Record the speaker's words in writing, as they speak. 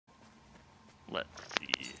Let's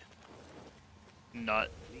see. Not.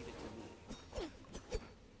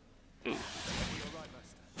 Ooh.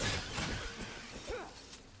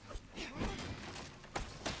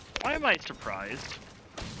 Why am I surprised?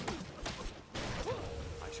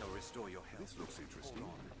 I shall restore your health. This looks interesting.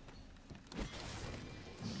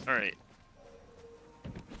 All right.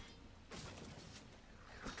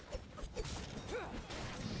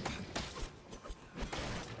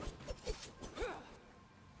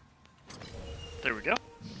 There we go.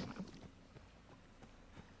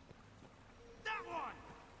 That one!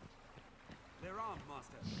 They're armed,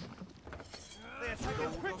 Master. They attack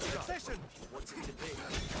in quick succession. What's it to be?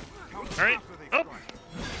 All right. Oh.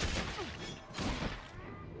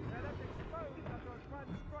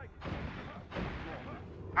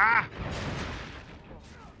 Ah!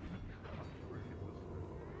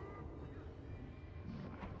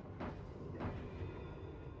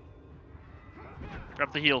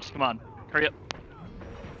 Drop the heels. Come on. Hurry up.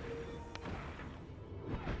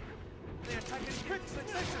 They attack in quick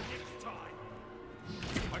succession. It's time.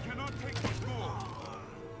 I cannot take much more.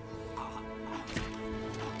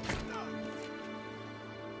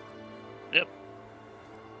 Yep.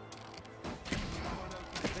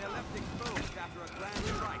 They are left exposed after a grand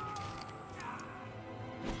strike.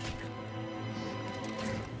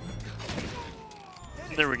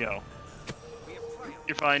 There we go.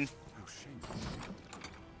 You're fine.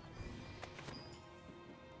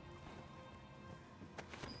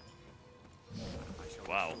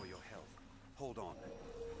 Wow. Hold on.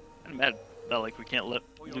 I'm mad that like we can't loot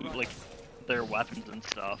like their weapons and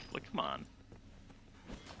stuff. Like, come on.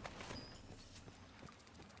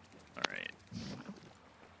 All right.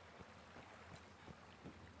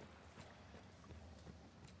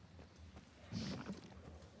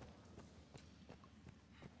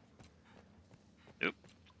 Oop.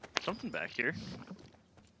 Something back here.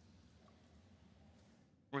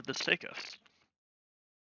 Where'd this take us?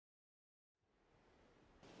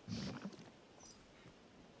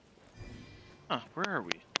 Huh, where are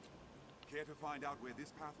we? Care to find out where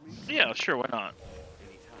this path leads? Yeah, sure, why not?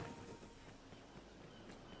 Anytime.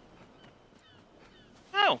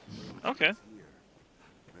 Oh, okay. Here.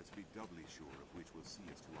 Let's be doubly sure of which will see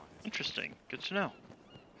us to our destination. Interesting. Good to know.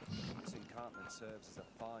 This encampment serves as a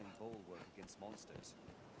fine bulwark against monsters.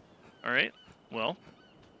 Alright, well.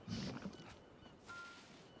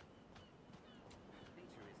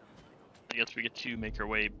 I guess we get to make our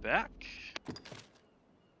way back.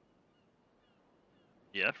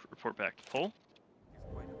 Yeah, report back to Pole.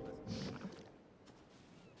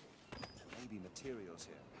 Maybe materials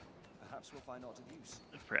here. Perhaps we'll find out of use.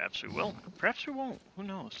 Perhaps we will. Perhaps we won't. Who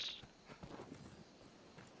knows?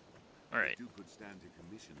 Alright. You could stand to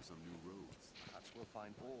commission some new roads. Perhaps we'll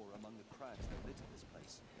find ore among the crags that litter this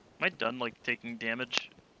place. Am I done, like, taking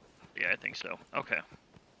damage? Yeah, I think so. Okay.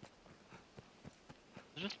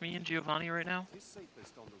 Is it just me and Giovanni right now? It's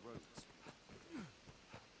safest on the roads.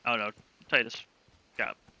 Oh no, Titus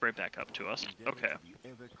got right back up to us. Endeavor Okay. to be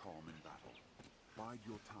ever calm in battle. Bide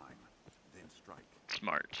your time, then strike.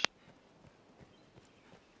 Smart.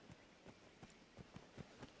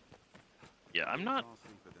 Yeah, I'm not... Far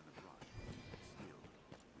safer than a brush. Still,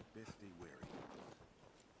 we'd best stay wary.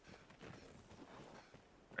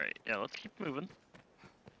 Alright, yeah, let's keep moving.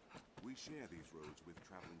 We share these roads with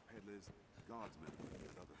traveling peddlers, guardsmen,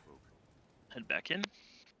 and other folk. Head back in.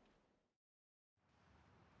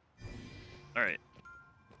 Alright.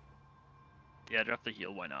 Yeah, drop the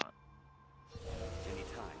heal, why not?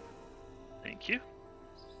 Anytime. Thank you.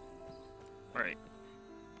 Alright.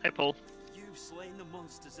 Hey, Paul. You've slain the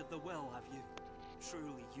monsters of the well, have you?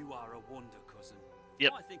 Truly, you are a wonder, cousin.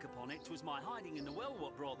 Yep. I think upon it, 'twas my hiding in the well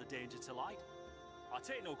what brought the danger to light. I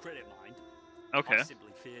take no credit, mind. Okay. I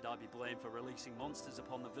simply feared I'd be blamed for releasing monsters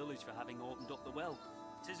upon the village for having opened up the well.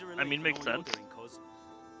 'Tis a relief I mean, in makes all you're sense. doing, cuz.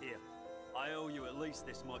 Here, I owe you at least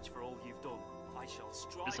this much for all you've done. I shall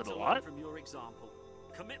strive Is it to a learn lot? from your example.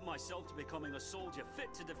 Commit myself to becoming a soldier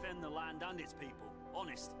fit to defend the land and its people.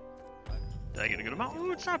 Honest. Did I get a good amount?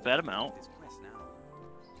 Ooh, it's not a bad amount. This quest now.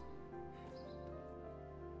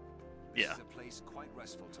 This Yeah. is a place quite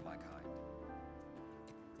restful to my kind.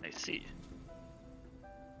 I see.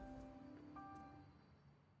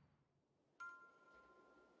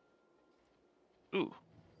 Ooh.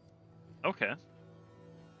 Okay.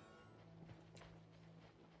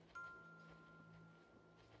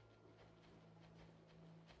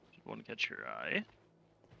 Just want to catch your eye.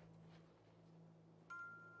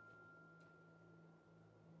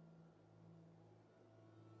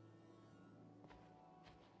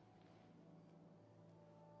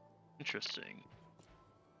 Interesting.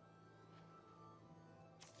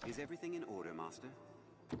 Is everything in order, Master?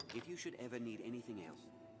 If you should ever need anything else.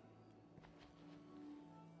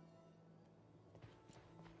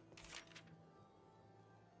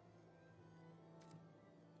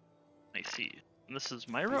 I see. And this is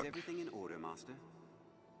my Is rook. everything in order, Master?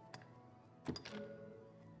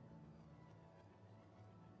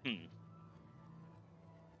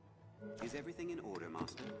 Is everything in order,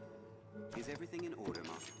 Master? Is everything in order,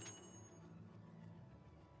 Master?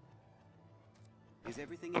 Is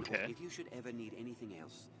everything in Okay. order? If you should ever need anything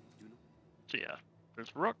else, do not. So yeah,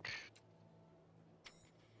 there's rook.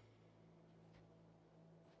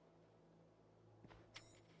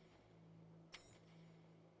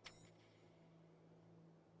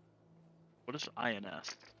 What is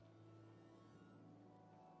INS?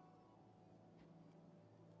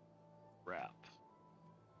 Wrap.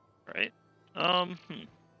 Right? Oh,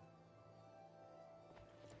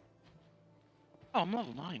 I'm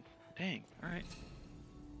level 9. Dang, alright.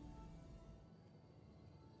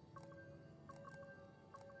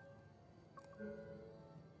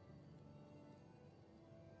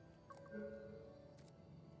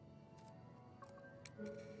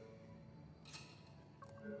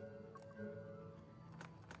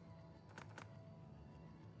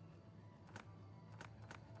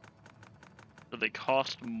 So they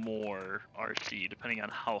cost more RC depending on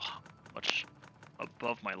how much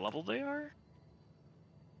above my level they are?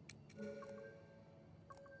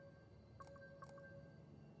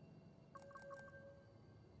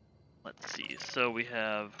 Let's see, so we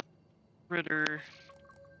have Ritter.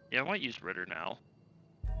 Yeah, I might use Ritter now.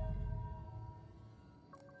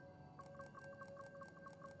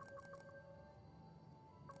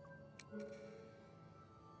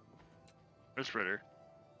 Where's Ritter?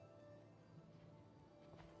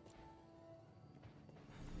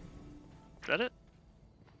 Is that it?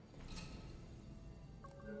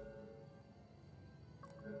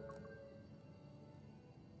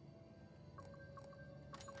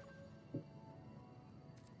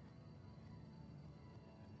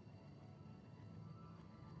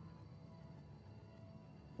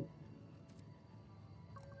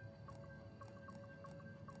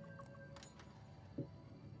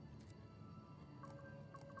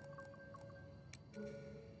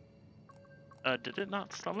 Did it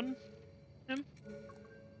not summon him?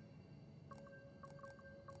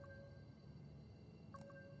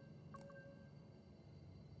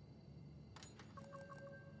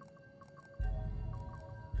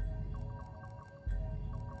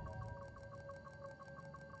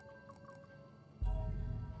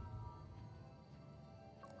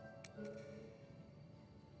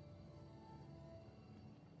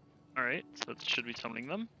 Alright, so it should be summoning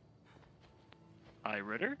them. Hi,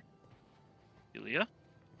 Ritter. Elia.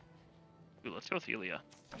 Ooh, let's go with Elia.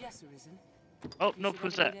 Yes, Arisen. Oh, nope,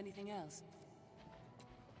 who's that? Anything else?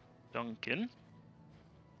 Duncan.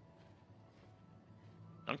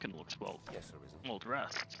 Duncan looks well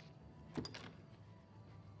dressed.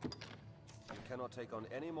 You cannot take on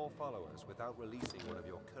any more followers without releasing one of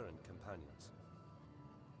your current companions.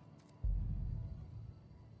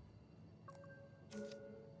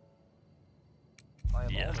 I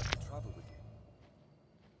am honored to travel with you.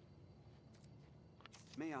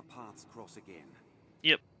 May our paths cross again.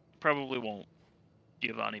 Yep, probably won't,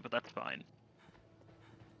 Giovanni, but that's fine.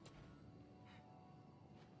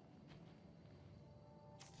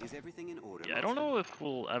 Is everything in order? Yeah, I don't know if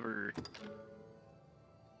we'll ever...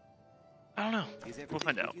 I don't know. We'll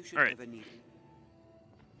find out. Alright.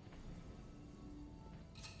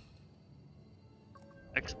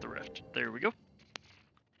 Exit the rift. There we go.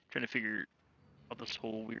 Trying to figure out this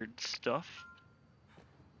whole weird stuff.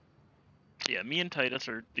 So yeah, me and Titus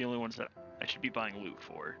are the only ones that I should be buying loot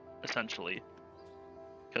for, essentially.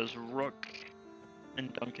 Because Rook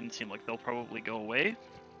and Duncan seem like they'll probably go away.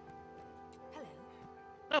 Hello.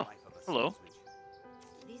 Oh, hello.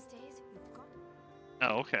 These days, we've got...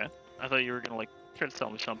 Oh, okay. I thought you were gonna, like, try to sell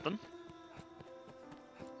me something.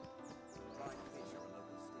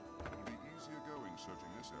 It'll be easier going searching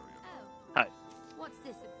this area. Oh. Hi. What's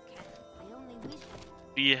this? I only wish...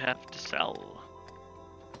 What do you have to sell?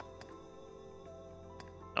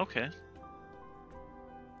 Okay.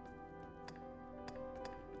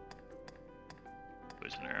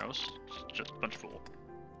 Poison arrows. It's just a bunch of old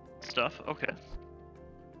stuff. Okay.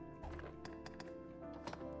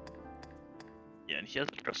 Yeah, and he has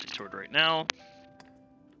a trusty sword right now.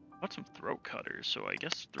 I want some throat cutters, so I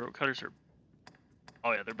guess throat cutters are...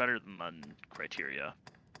 Oh yeah, they're better than the criteria.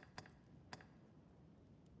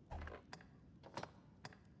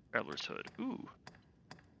 Traveler's hood. Ooh.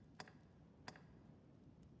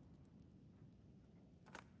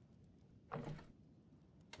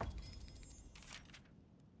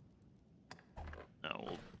 No,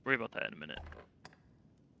 we'll Worry about that in a minute.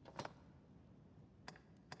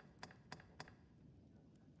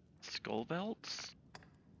 Skull belts?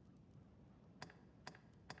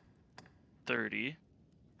 30.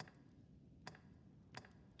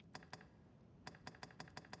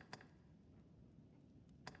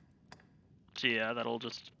 So yeah, that'll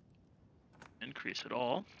just increase it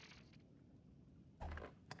all.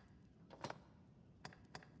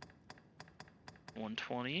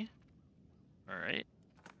 $120. Alright.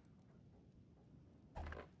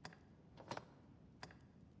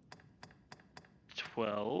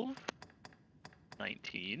 $12.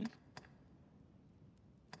 $19.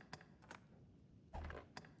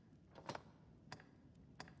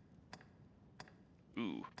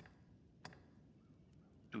 Ooh.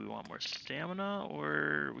 Do we want more stamina,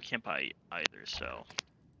 or we can't buy either, so.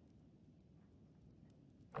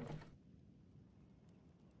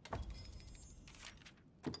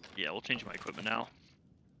 Yeah, we'll change my equipment now.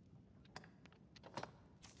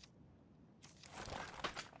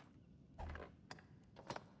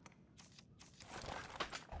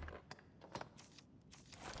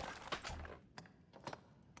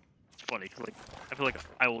 It's funny, because like, I feel like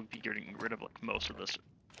I will be getting rid of like most of this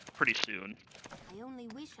pretty soon. I only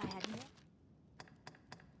wish I had more.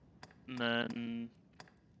 And then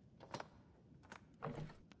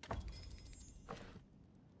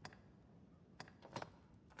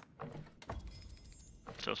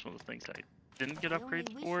so some of the things I didn't get I only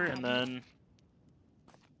upgrades wish for, I and had more. then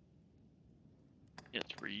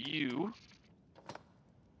it's for you.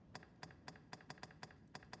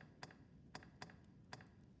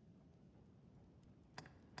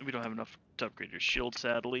 We don't have enough to upgrade your shield,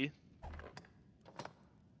 sadly.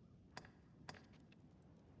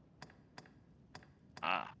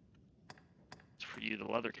 Ah. It's for you,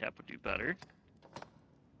 the leather cap would do better.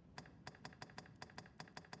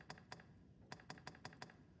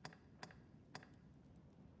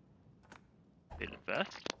 Faded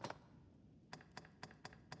vest.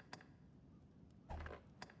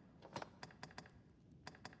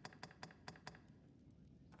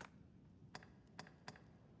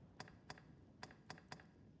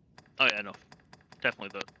 Oh yeah, no.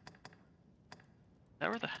 Definitely the... That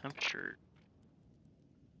were the hemp shirt.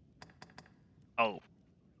 Oh.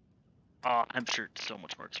 Hemp shirt's so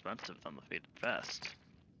much more expensive than the faded vest.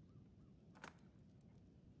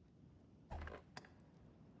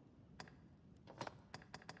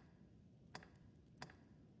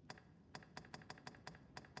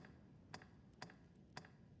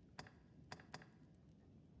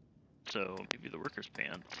 So maybe the workers'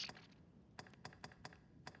 pants.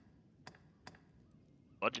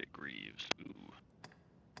 Budget greaves. Ooh.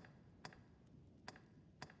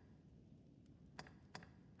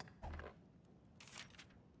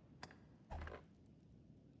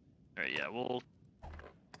 Alright, yeah, we'll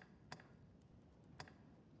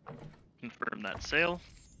confirm that sale.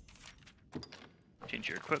 Change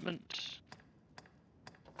your equipment.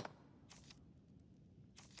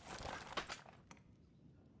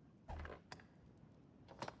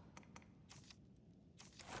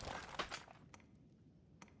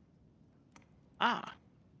 Ah.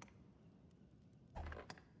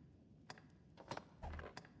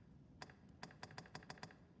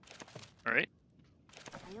 Alright,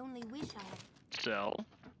 I only wish I had. sell.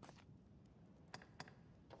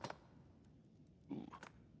 Ooh.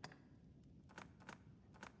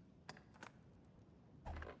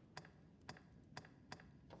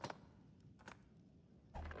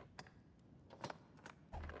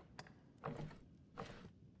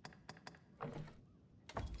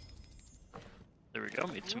 There we go,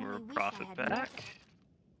 made I some more only wish I profit had more. back.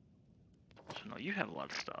 So now you have a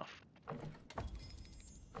lot of stuff.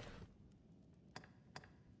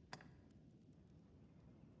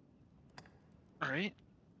 Alright.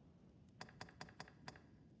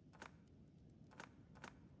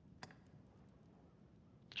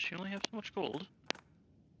 Does she only have so much gold?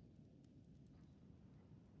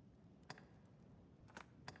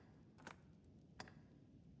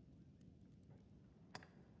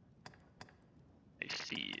 I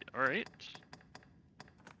see. Alright.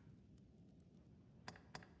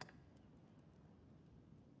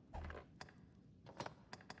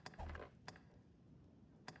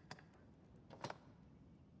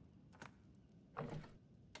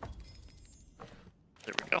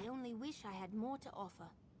 There we go. I only wish I had more to offer.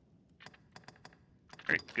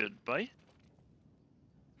 Alright, goodbye.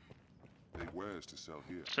 Big wares to sell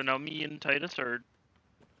here. So now me and Titus are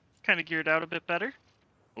kind of geared out a bit better.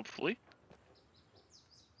 Hopefully.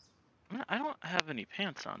 I don't have any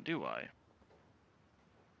pants on, do I?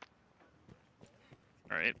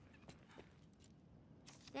 Alright.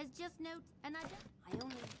 There's just no... And I don't... I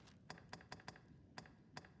only...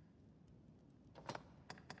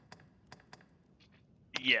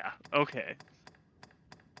 Yeah, okay.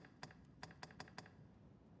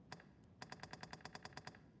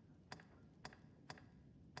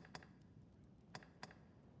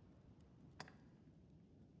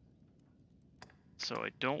 So I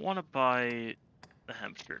don't want to buy the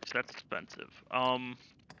hamster because that's expensive. Well,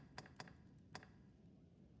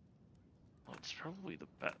 it's probably the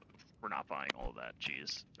best. We're not buying all of that.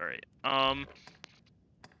 Jeez. All right.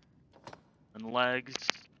 And legs.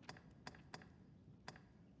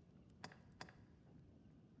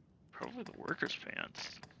 Probably the workers'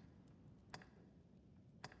 pants.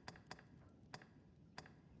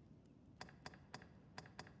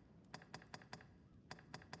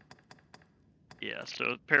 Yeah, so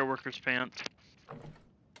a pair of workers' pants.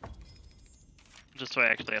 Just so I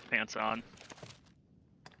actually have pants on.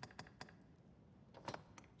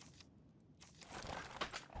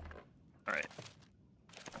 Alright.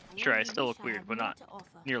 Sure, I still look weird, but not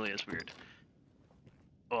nearly as weird.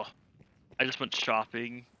 Oh, I just went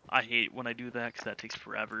shopping. I hate when I do that because that takes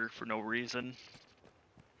forever for no reason.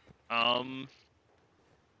 So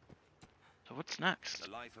what's next?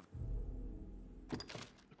 The life of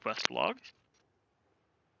The quest log?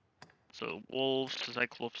 So wolves,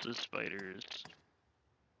 cyclopses, spiders.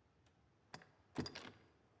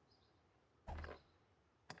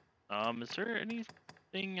 Is there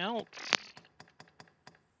anything else?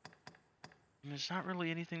 There's not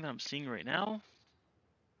really anything that I'm seeing right now.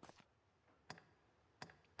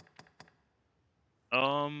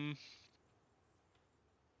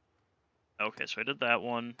 Okay, so I did that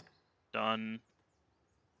one. Done.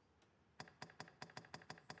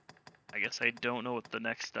 I guess I don't know what the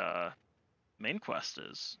next main quest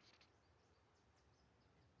is.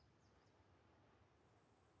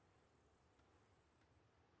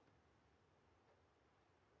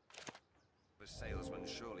 the salesman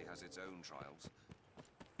surely has its own trials.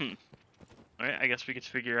 Alright, I guess we get to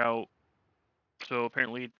figure out. So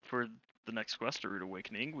apparently for the next quest, A Rude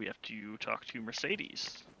Awakening, we have to talk to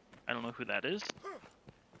Mercedes. I don't know who that is.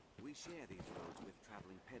 We share these roads with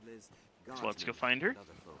traveling peddlers, So let's go guardsmen, find her. and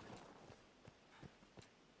other folk.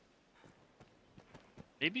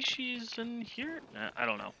 Maybe she's in here? Nah, I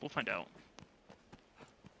don't know. We'll find out.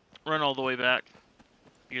 Run all the way back.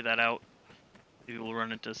 Figure that out. Maybe we'll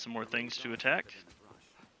run into some more things to attack.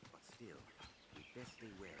 But still, we best stay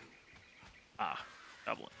wary. Ah,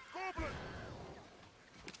 goblin.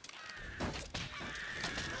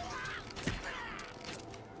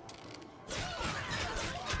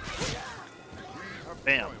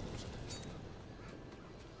 Bam.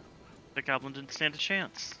 The goblin didn't stand a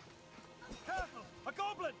chance. Careful! A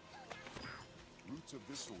goblin! Roots of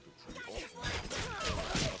this sort of tree often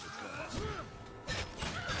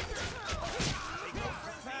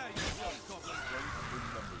Prepare yourself, goblin!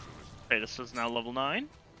 Okay, this is now level 9.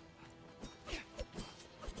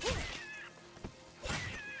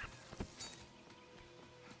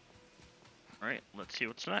 Alright, let's see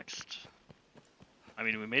what's next. I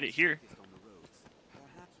mean, we made it here. Focused on the roads.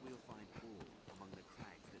 Perhaps we'll find all among the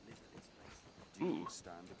crags that litter this place. Do you Ooh.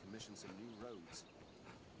 stand to commission some new roads?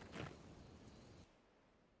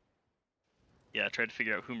 Yeah, I tried to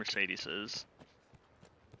figure out who Mercedes is.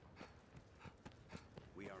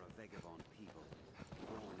 We are a vagabond people,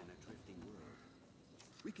 born in a drifting world.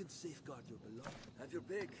 We can safeguard your belongings. Have your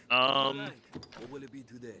pick. What will it be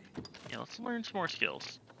today? Yeah, let's learn some more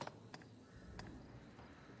skills.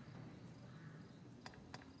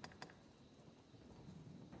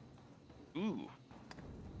 Ooh.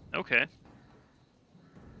 Okay.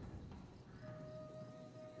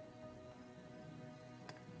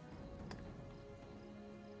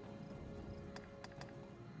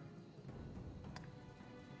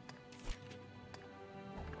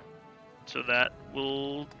 So that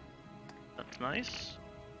will... That's nice.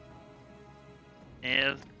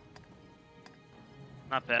 And...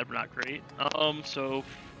 Not bad, but not great. So...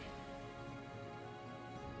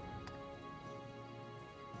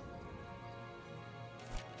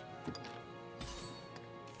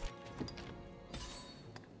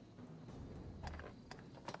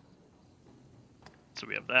 So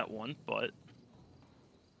we have that one, but...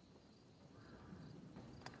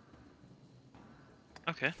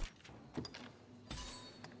 Okay.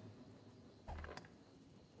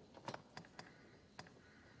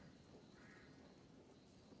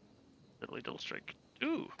 Deadly Double Strike.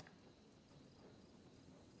 Ooh!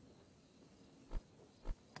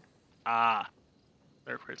 Ah!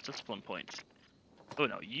 There creates discipline points. Oh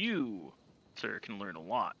no, you, sir, can learn a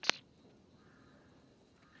lot.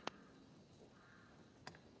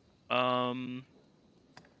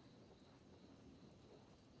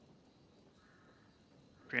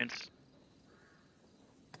 grants.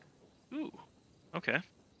 Ooh, okay.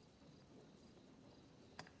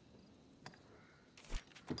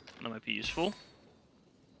 That might be useful.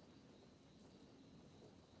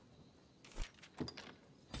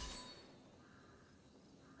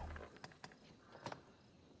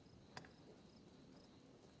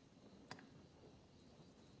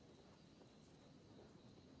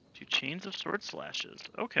 Two chains of sword slashes.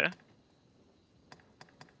 Okay.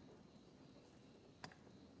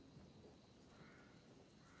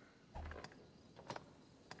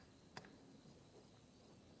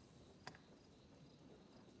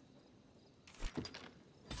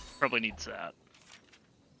 Probably needs that.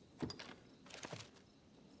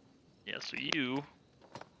 Yeah, so you...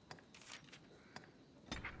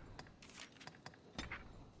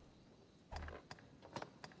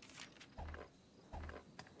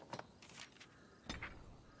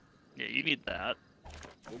 Yeah, you need that.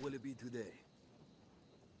 What will it be today?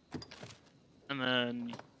 And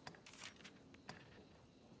then...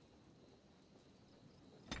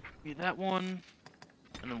 Give that one.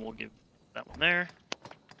 And then we'll give that one there.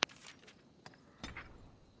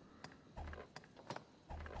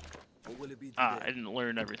 What will it be today? Ah, I didn't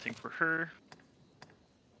learn everything for her.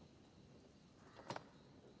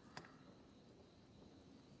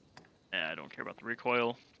 Yeah, I don't care about the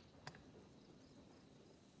recoil.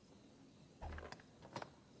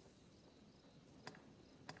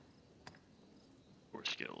 Or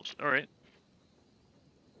skills. Alright.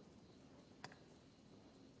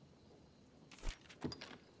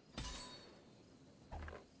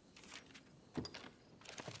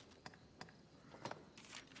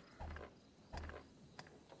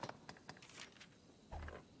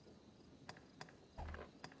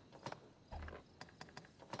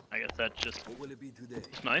 I guess that just What will it be today?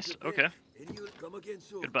 is nice. Okay. And you'll come again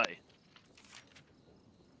soon. Goodbye.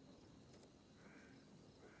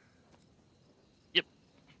 Yep.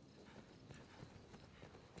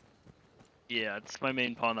 Yeah, it's my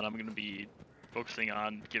main pawn that I'm going to be focusing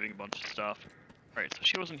on giving a bunch of stuff. Alright, so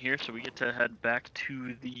she wasn't here, so we get to head back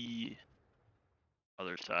to the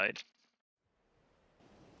other side.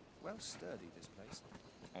 Well sturdy, this place.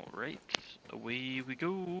 Alright, away we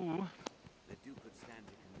go. The Duke could stand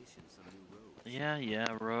to commission some new roads. Yeah,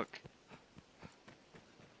 Rook.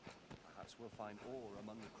 Perhaps we'll find ore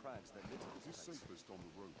among the crags that litter Is this this place. safest on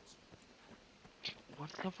the roads?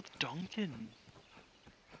 What's up with Duncan?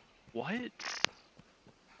 What?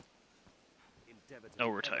 Endeavor to Oh,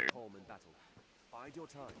 we're defend tired. home in battle. Bide your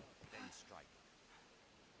time, then strike.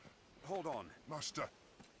 Hold on, Master.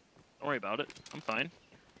 Don't worry about it. I'm fine.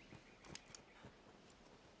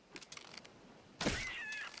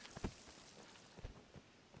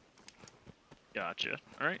 Gotcha.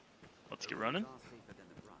 Alright, let's get running. The roads are safer than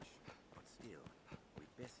the brush, but still,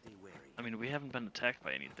 we best stay wary. I mean, we haven't been attacked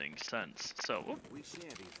by anything since, so... whoop. We share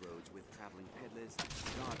these roads with traveling peddlers,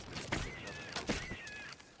 guardsmen, and other help.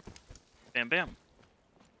 Bam, bam.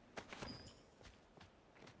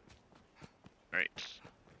 Alright.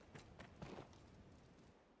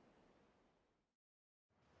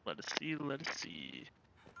 Let us see, let us see.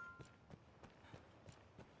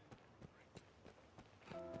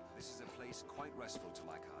 This is a place quite restful to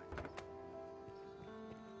my kind.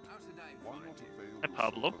 How's the night? Why not avail Hi, yourself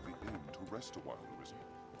Pablo. of the inn to rest a while, Arisen?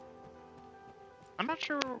 I'm not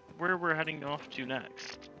sure where we're heading off to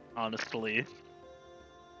next, honestly.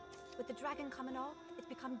 With the dragon coming on, it's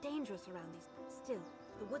become dangerous around these. Still,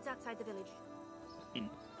 the woods outside the village.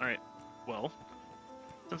 Alright, well,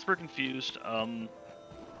 since we're confused,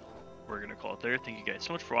 we're gonna call it there. Thank you guys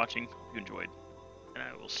so much for watching. Hope you enjoyed, and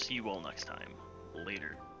I will see you all next time.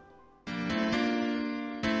 Later.